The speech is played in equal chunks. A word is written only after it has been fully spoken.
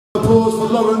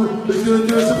Lauren, who's going to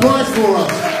do a surprise for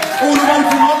us. All the way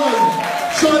from Holland.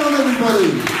 Shine on, everybody.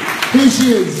 Here she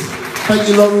is. Thank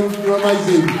you, Lauren. You're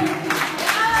amazing.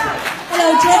 Hello,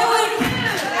 Jaywick.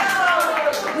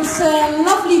 It's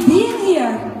lovely being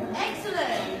here.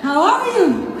 Excellent. How are you?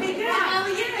 We're good. How are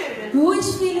you? Who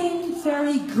is feeling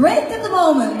very great at the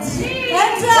moment?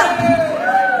 Hands up.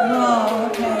 Oh,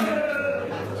 okay.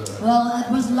 Well, it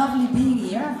was lovely being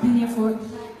here. I've been here for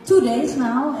 2 days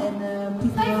now, and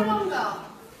people Stay for are longer.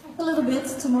 a little bit.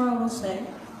 Tomorrow we'll stay.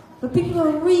 But people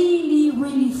are really,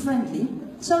 really friendly.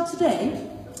 So today,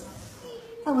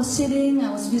 I was sitting,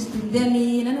 I was visiting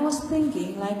Delhi, and then I was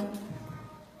thinking, like,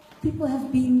 people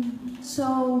have been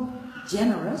so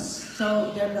generous,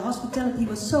 so the hospitality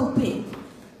was so big.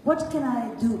 What can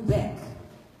I do back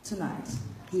tonight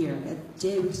here at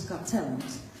Jaywick's Got Talent?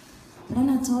 And then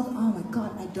I thought, oh my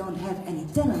God, I don't have any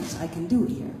talents I can do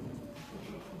here.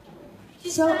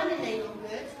 She's So, standing there,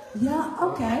 good. yeah,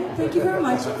 okay, thank you very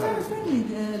much. You're very friendly.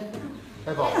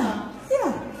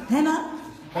 Yeah. Hannah?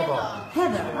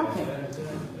 Heather, okay.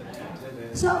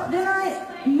 So then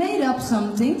I made up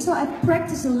something, so I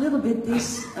practiced a little bit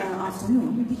this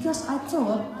afternoon, because I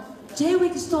thought,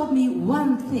 Jaywick has taught me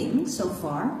one thing so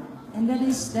far, and that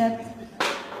is that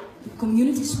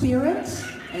community spirit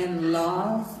and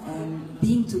love and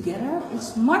being together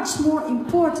is much more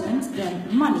important than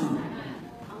money.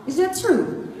 Is that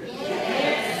true?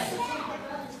 Yes.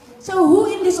 So who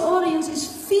in this audience is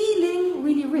feeling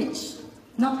really rich?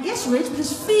 Not is rich, but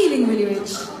is feeling really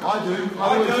rich. I do.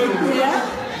 Yeah?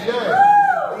 Yeah.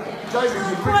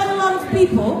 Quite a lot of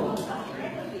people.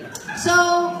 So,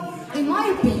 in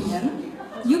my opinion,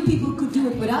 you people could do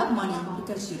it without money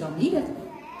because you don't need it.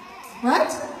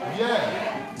 Right?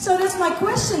 Yeah. So that's my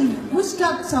question. Who's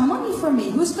got some money for me?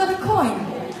 Who's got a coin?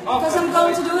 Because I'm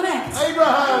going to do an act.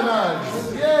 Abraham!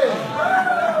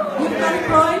 Yeah! You've got a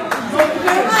coin? Thank you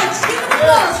very much. Give it an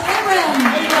applause. Abraham!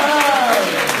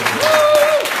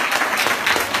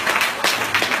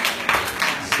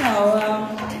 So,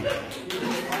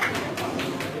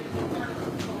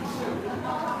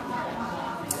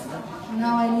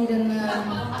 now I need an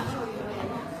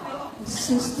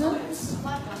assistant.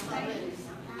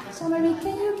 So maybe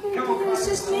can you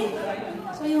assist me?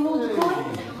 So you hold the coin.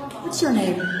 What's your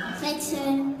name?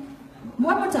 Clayton.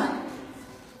 One more time.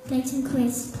 Clayton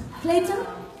Crisp. Clayton?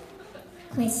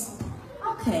 Crisp.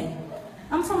 Okay.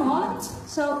 I'm from Holland,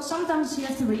 so sometimes you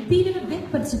have to repeat it a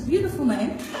bit, but it's a beautiful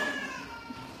name.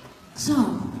 So,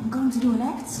 I'm going to do an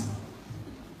act,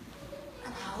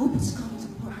 and I hope it's going to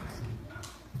work.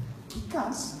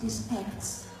 Because this act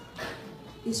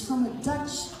is from a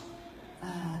Dutch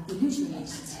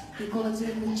illusionist. We call it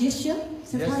a magician.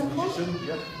 Is that how you call it?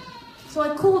 Yeah. So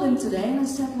I called him today and I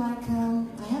said, like, I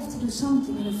have to do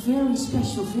something in a very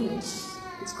special village.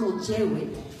 It's called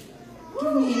Jaywick.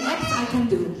 Give me an act I can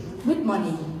do with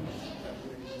money.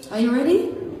 Are you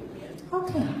ready?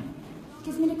 Okay.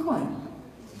 Give me the coin.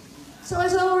 So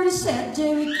as I already said,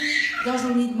 Jaywick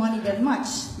doesn't need money that much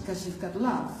because you've got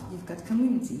love, you've got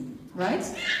community, right?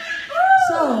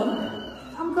 So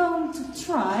I'm going to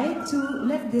try to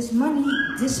let this money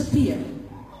disappear.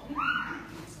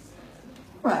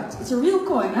 Right, it's a real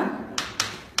coin, huh?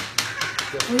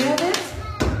 We have it?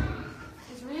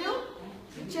 It's real?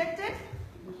 You checked it?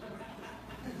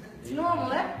 It's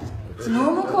normal, eh? It's a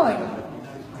normal coin.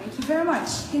 Thank you very much.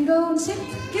 You can go and sit.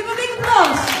 Give a big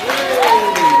applause!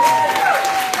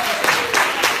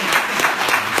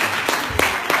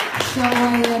 So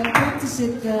I practiced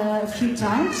it a few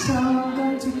times, so I'm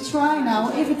going to try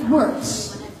now if it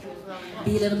works.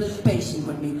 Be a little bit patient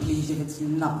with me, please, if it's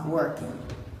not working.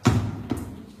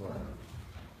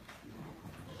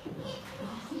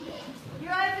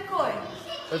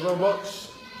 Everyone watch.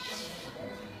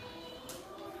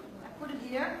 I put it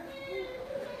here.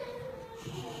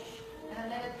 And I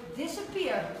let it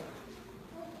disappear.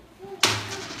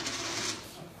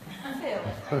 I failed.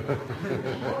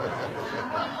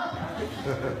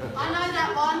 I know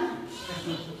that one.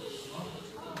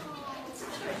 It's a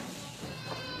trick.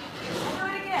 I'll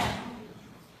do it again.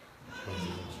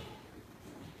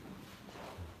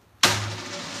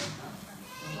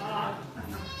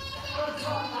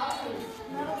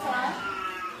 Another time.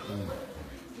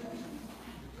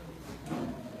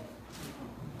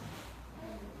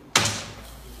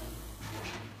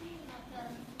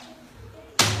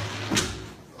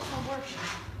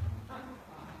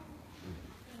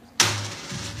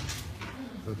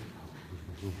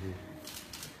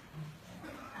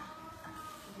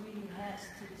 Really has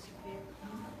to disappear.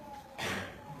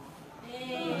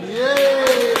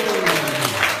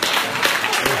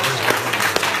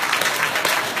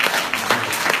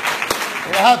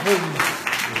 It happens.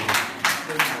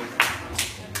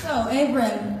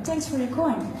 for your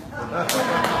coin.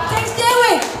 Thanks,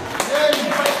 Jaywick!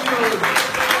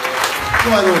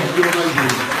 Right on, you're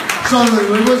amazing. Simon,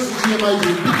 we want to see you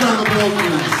amazing. Big round of applause,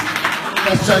 please.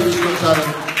 That's Jaywick's got talent.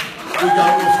 We go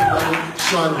off to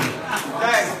Simon.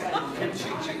 Dad, can you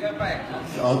check her back?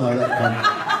 Oh no, that'll come.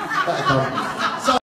 That'll come.